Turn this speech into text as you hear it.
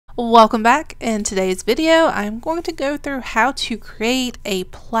Welcome back. In today's video, I'm going to go through how to create a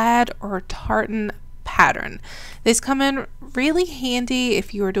plaid or tartan pattern. These come in really handy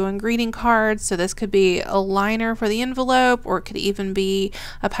if you are doing greeting cards, so this could be a liner for the envelope, or it could even be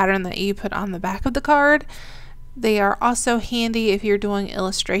a pattern that you put on the back of the card. They are also handy if you're doing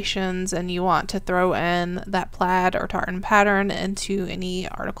illustrations and you want to throw in that plaid or tartan pattern into any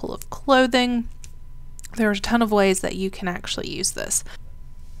article of clothing. There's a ton of ways that you can actually use this.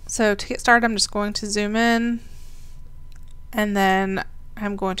 So to get started, I'm just going to zoom in, and then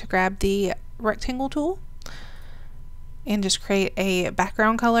I'm going to grab the rectangle tool and just create a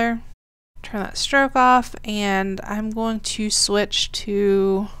background color. Turn that stroke off, and I'm going to switch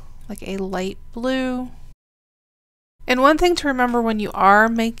to like a light blue. And one thing to remember when you are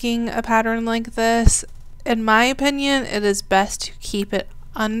making a pattern like this, in my opinion, it is best to keep it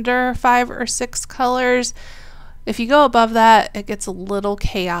under 5 or 6 colors. If you go above that, it gets a little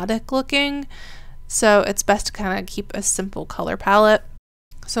chaotic looking, so it's best to kind of keep a simple color palette.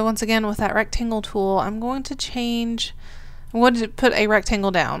 So once again, with that rectangle tool, I'm going to put a rectangle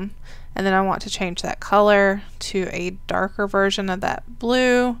down, and then I want to change that color to a darker version of that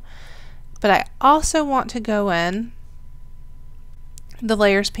blue. But I also want to go in the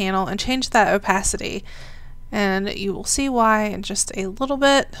layers panel and change that opacity, and you will see why in just a little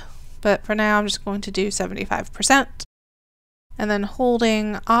bit. But for now, I'm just going to do 75%. And then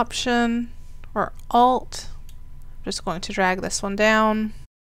holding Option or Alt, I'm just going to drag this one down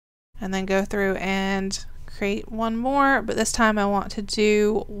and then go through and create one more. But this time I want to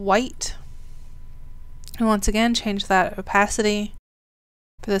do white. And once again, change that opacity.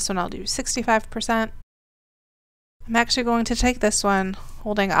 For this one, I'll do 65%. I'm actually going to take this one,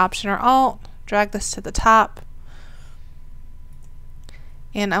 holding Option or Alt, drag this to the top.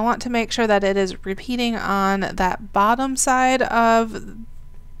 And I want to make sure that it is repeating on that bottom side of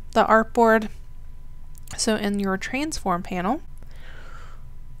the artboard. So in your transform panel,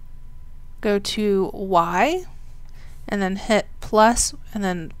 go to Y and then hit plus, and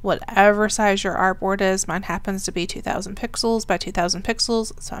then whatever size your artboard is. Mine happens to be 2000 pixels by 2000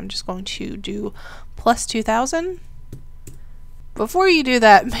 pixels, so I'm just going to do plus 2000. Before you do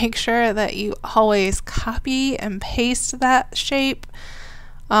that, make sure that you always copy and paste that shape.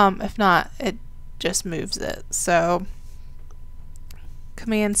 If not, it just moves it. So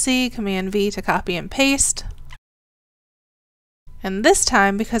Command C, Command V to copy and paste. And this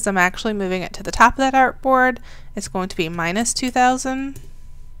time, because I'm actually moving it to the top of that artboard, it's going to be minus 2000.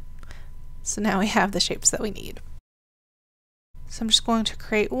 So now we have the shapes that we need. So I'm just going to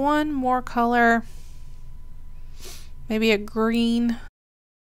create one more color, maybe a green.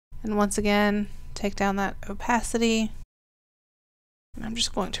 And once again, take down that opacity. I'm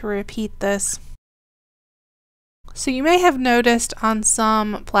just going to repeat this. So you may have noticed on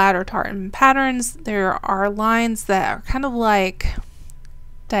some plaid or tartan patterns, there are lines that are kind of like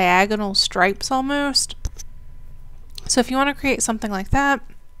diagonal stripes almost. So if you want to create something like that,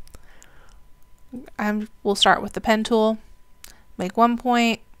 we'll start with the pen tool. Make one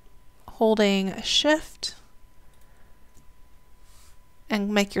point, holding Shift,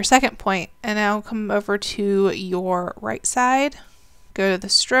 and make your second point. And now come over to your right side. Go to the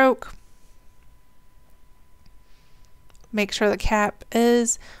stroke, make sure the cap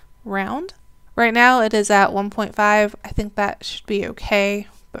is round. Right now it is at 1.5. I think that should be okay,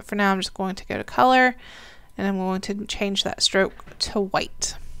 but for now I'm just going to go to color, and I'm going to change that stroke to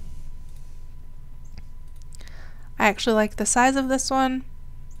white. I actually like the size of this one.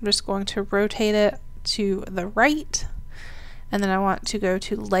 I'm just going to rotate it to the right, and then I want to go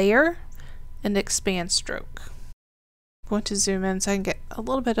to layer and expand stroke. Going to zoom in so I can get a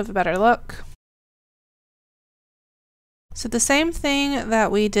little bit of a better look. So the same thing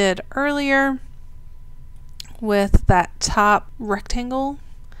that we did earlier with that top rectangle,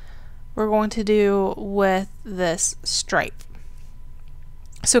 we're going to do with this stripe.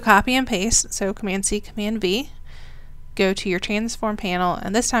 So copy and paste, so Command C, Command V, go to your transform panel,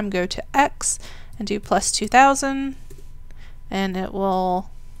 and this time go to X and do plus 2000, and it will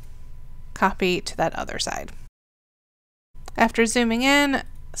copy to that other side. After zooming in,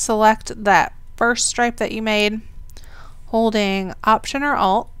 select that first stripe that you made, holding Option or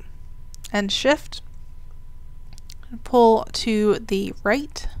Alt and Shift, pull to the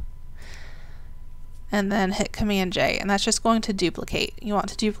right, and then hit Command J, and that's just going to duplicate. You want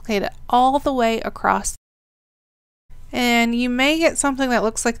to duplicate it all the way across. And you may get something that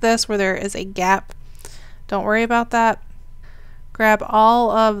looks like this where there is a gap. Don't worry about that. Grab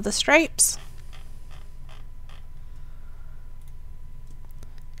all of the stripes,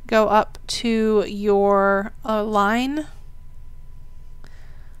 go up to your line,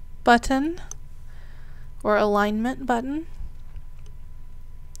 button or alignment button,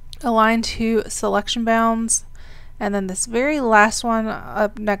 align to selection bounds, and then this very last one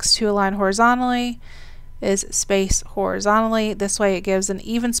up next to align horizontally is space horizontally. This way it gives an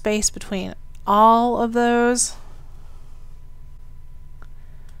even space between all of those.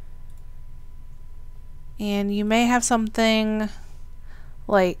 And you may have something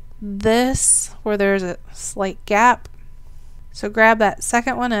like this where there's a slight gap. So grab that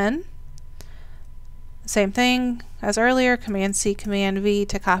second one in. Same thing as earlier, Command C, Command V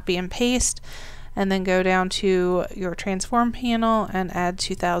to copy and paste, and then go down to your transform panel and add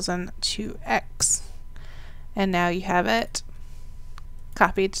 2000 to X. And now you have it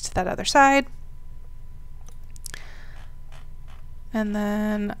copied to that other side. And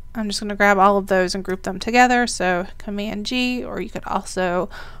then I'm just going to grab all of those and group them together. So Command G, or you could also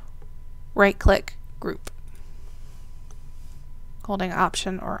right click group, holding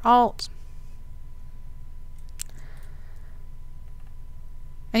Option or Alt.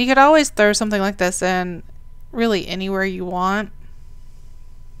 And you could always throw something like this in really anywhere you want.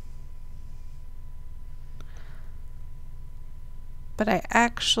 But I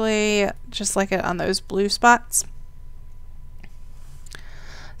actually just like it on those blue spots.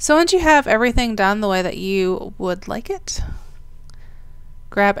 So once you have everything done the way that you would like it,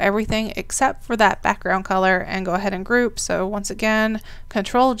 grab everything except for that background color and go ahead and group. So once again,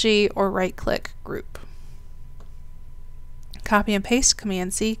 Control G or right click group. Copy and paste,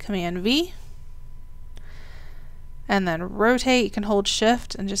 Command C, Command V. And then rotate, you can hold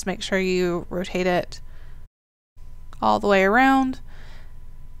Shift and just make sure you rotate it all the way around.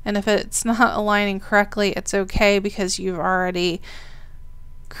 And if it's not aligning correctly, it's okay because you've already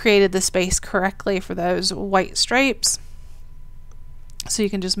created the space correctly for those white stripes. So you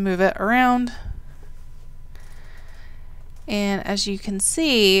can just move it around. And as you can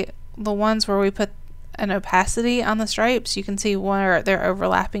see, the ones where we put an opacity on the stripes, you can see where they're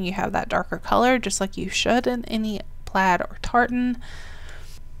overlapping, you have that darker color, just like you should in any plaid or tartan.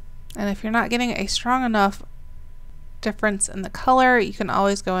 And if you're not getting a strong enough difference in the color, you can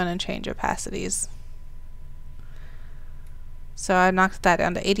always go in and change opacities. So I knocked that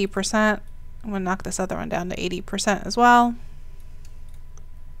down to 80%. I'm going to knock this other one down to 80% as well.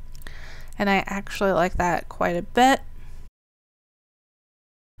 And I actually like that quite a bit.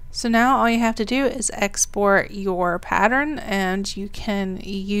 So now all you have to do is export your pattern, and you can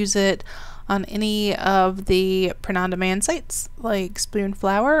use it on any of the print-on-demand sites like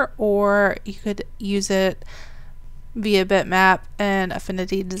Spoonflower, or you could use it via bitmap and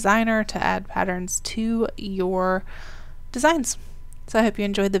Affinity Designer to add patterns to your designs. So I hope you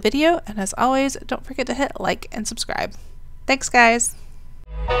enjoyed the video, and as always, don't forget to hit like and subscribe. Thanks, guys!